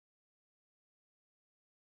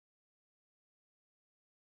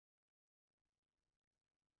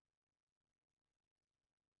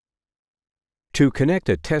To connect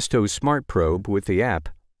a Testo Smart Probe with the app,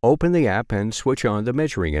 open the app and switch on the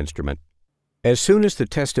measuring instrument. As soon as the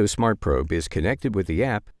Testo Smart Probe is connected with the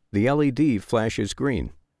app, the LED flashes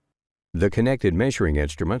green. The connected measuring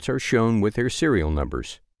instruments are shown with their serial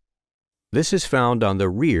numbers. This is found on the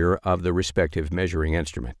rear of the respective measuring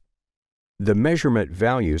instrument. The measurement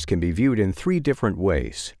values can be viewed in 3 different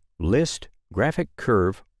ways: list, graphic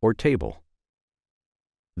curve, or table.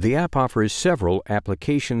 The app offers several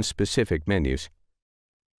application-specific menus.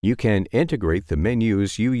 You can integrate the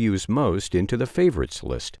menus you use most into the favorites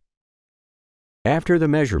list. After the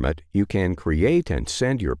measurement, you can create and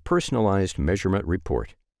send your personalized measurement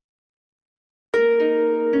report.